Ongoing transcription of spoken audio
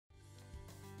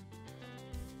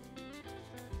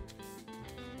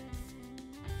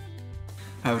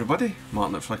Hi everybody,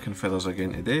 Martyn at Flicking Feathers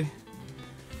again today.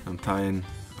 I'm tying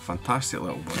a fantastic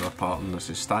little buzzer pattern.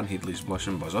 This is Stan Headley's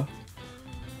blushing buzzer.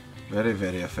 Very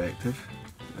effective.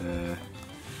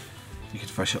 You could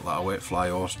fish it like a wet fly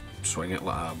or swing it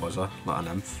like a buzzer, like a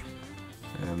nymph.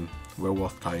 Well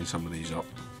worth tying some of these up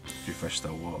if you fish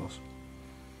still waters.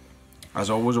 As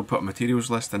always, I'll put a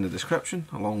materials list in the description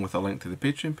along with a link to the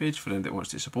Patreon page for anyone that wants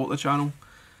to support the channel,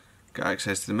 get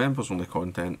access to the members only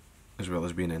content, as well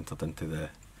as being entered into the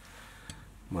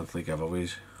monthly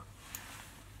giveaways.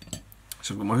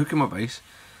 So I've got my hook and my vise.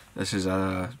 This is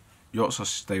a Yorkshire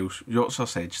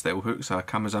Sedge style hook. It's a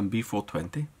Kamasan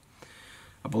B420.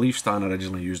 I believe Stan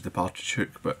originally used the partridge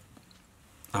hook, but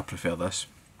I prefer this.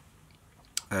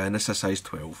 And this is a size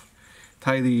 12.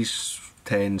 Tie these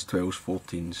 10s, 12s,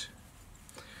 14s.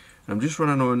 And I'm just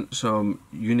running on some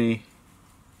Uni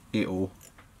 80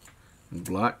 in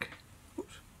black.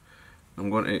 Oops. I'm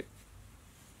going to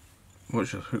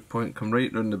watch your hook point, come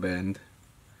right round the bend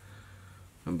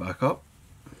and back up.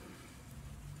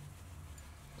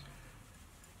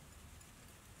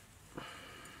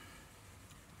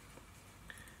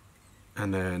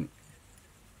 And then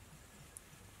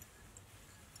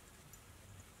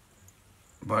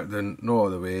back down, no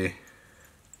other way,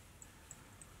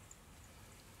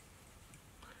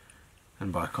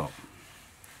 and back up.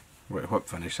 We're going to whip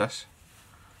finish this.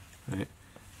 Right.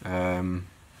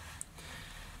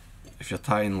 If you're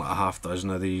tying like a half dozen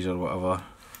of these or whatever,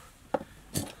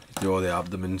 do all the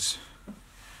abdomens,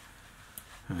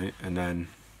 right, and then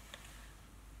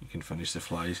you can finish the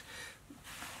flies.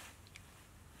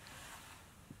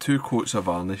 2 coats of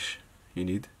varnish you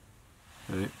need,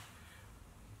 right?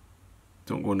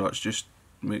 Don't go nuts, just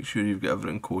make sure you've got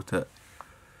everything coated.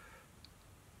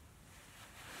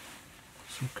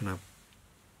 Some kind of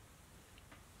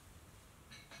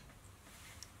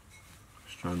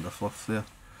strand of fluff there.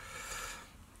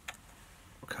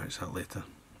 I'll catch that later.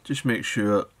 Just make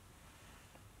sure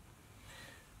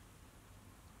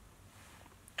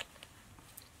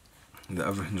that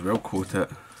everything's well coated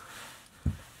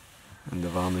and the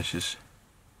varnish is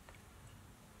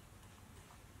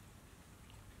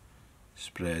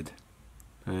spread.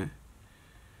 Right.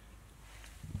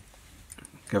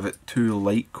 Give it 2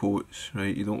 light coats,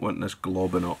 right? You don't want this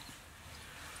globbing up.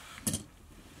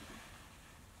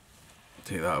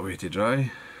 Take that away to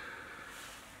dry.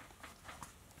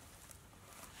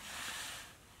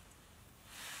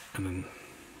 And then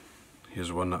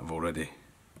here's one that I've already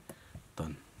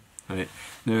done. Right.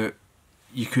 Now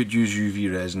you could use UV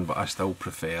resin, but I still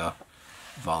prefer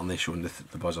varnish on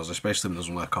the buzzers, especially when there's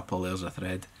only a couple of layers of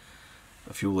thread.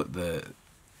 I feel that the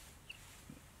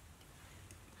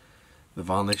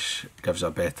varnish gives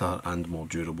a better and more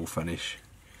durable finish,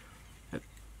 and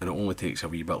it only takes a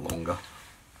wee bit longer.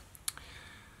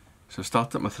 So I've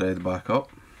started my thread back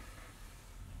up,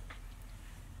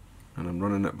 and I'm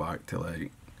running it back to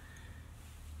like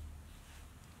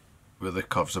where the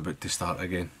curve's about to start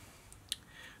again.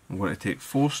 I'm going to take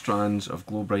 4 strands of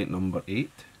Globrite number 8.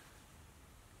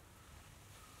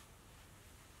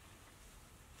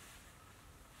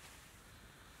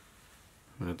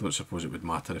 I don't suppose it would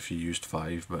matter if you used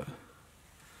 5, but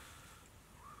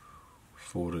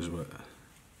 4 is what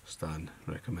Stan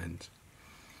recommends.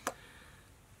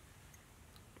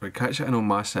 I catch it in on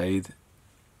my side,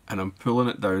 and I'm pulling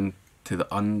it down to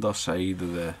the underside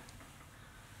of the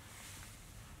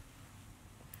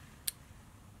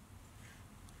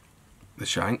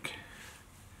shank,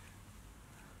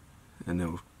 and then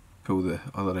I'll pull the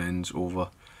other ends over,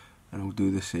 and I'll do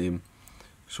the same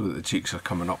so that the cheeks are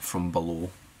coming up from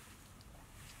below.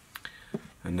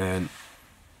 And then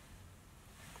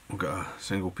we'll get a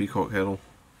single peacock herl,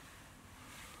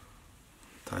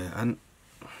 tie it in.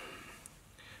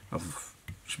 I'll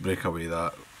just break away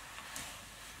that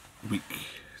weak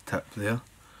tip there.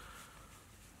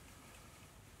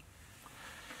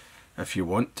 If you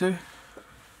want to,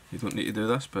 you don't need to do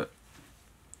this, but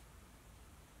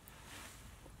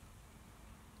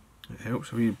it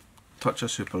helps. A wee touch of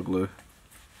super glue,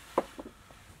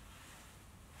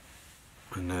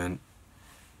 and then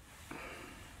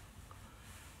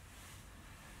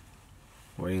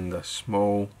wind a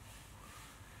small,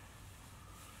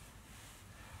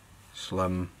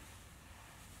 slim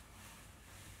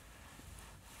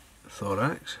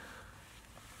thorax.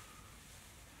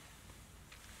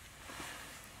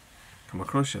 Come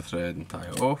across your thread and tie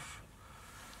it off,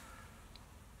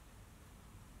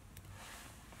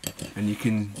 and you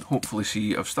can hopefully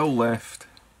see I've still left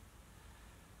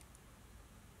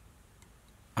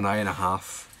an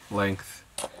 1.5 length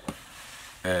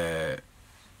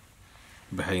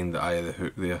behind the eye of the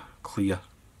hook there, clear.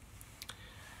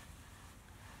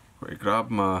 I'm going to grab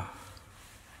my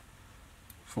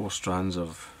 4 strands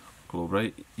of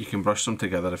Globrite. You can brush them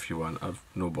together if you want, I've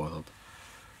no bothered.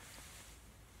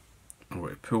 I'm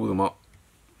going to pull them up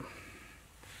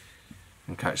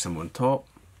and catch them on top.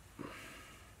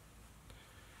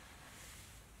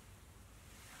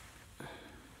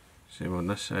 Same on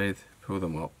this side, pull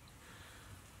them up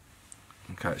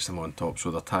and catch them on top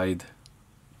so they're tied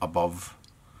above,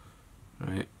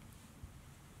 right,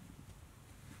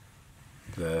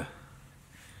 the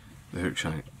hook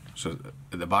shank. So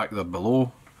at the back they're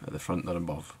below, at the front they're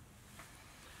above.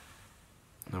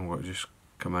 And I'm going to just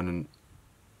come in and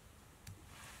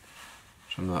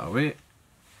trim that away.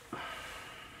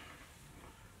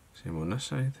 Same on this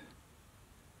side,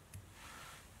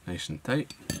 nice and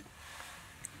tight.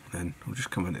 Then I'll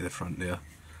just come into the front there,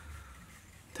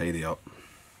 tidy up.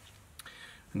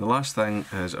 And the last thing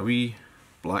is a wee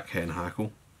black hen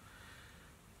hackle,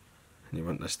 and you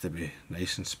want this to be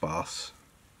nice and sparse.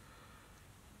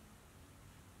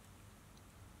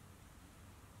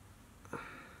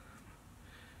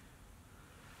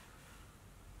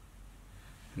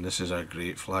 And this is a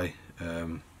great fly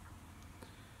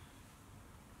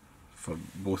for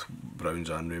both browns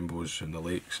and rainbows in the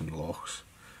lakes and lochs.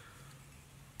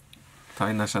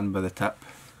 Tying this in by the tip,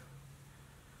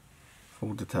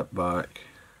 fold the tip back,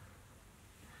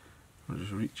 I'll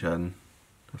just reach in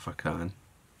if I can,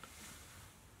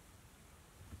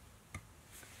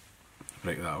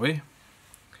 break that away,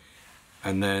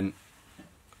 and then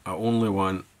I only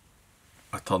want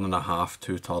a turn and a half,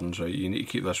 2 turns, right? You need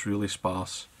to keep this really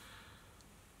sparse.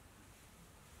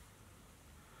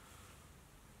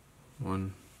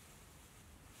 1,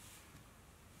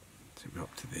 take me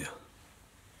up to there.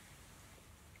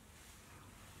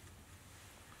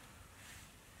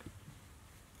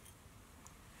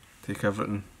 Take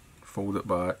everything, fold it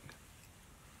back,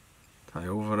 tie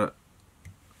over it,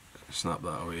 snap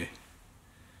that away,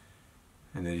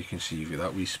 and then you can see you've got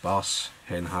that wee sparse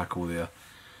hen hackle there.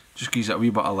 Just gives it a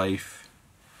wee bit of life,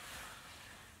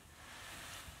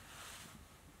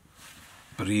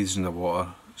 breathes in the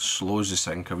water, slows the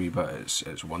sink a wee bit.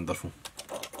 It's wonderful.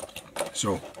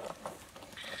 So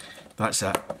that's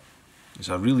it. It's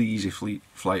a really easy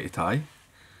fly to tie.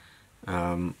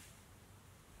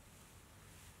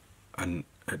 And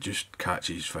it just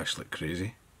catches fish like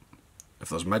crazy. If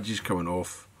there's midges coming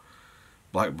off,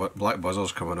 black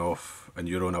buzzers coming off, and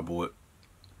you're on a boat,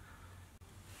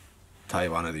 tie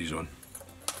one of these on.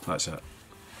 That's it.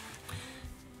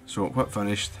 So whip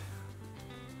finished,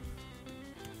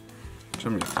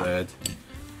 trim your thread,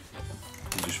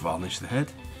 and just varnish the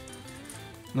head,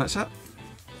 and that's it.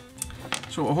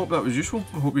 So I hope that was useful.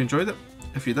 I hope you enjoyed it.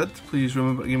 If you did, please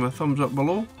remember to give me a thumbs up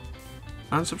below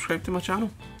and subscribe to my channel.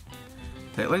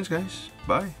 Tight lines, guys.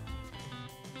 Bye.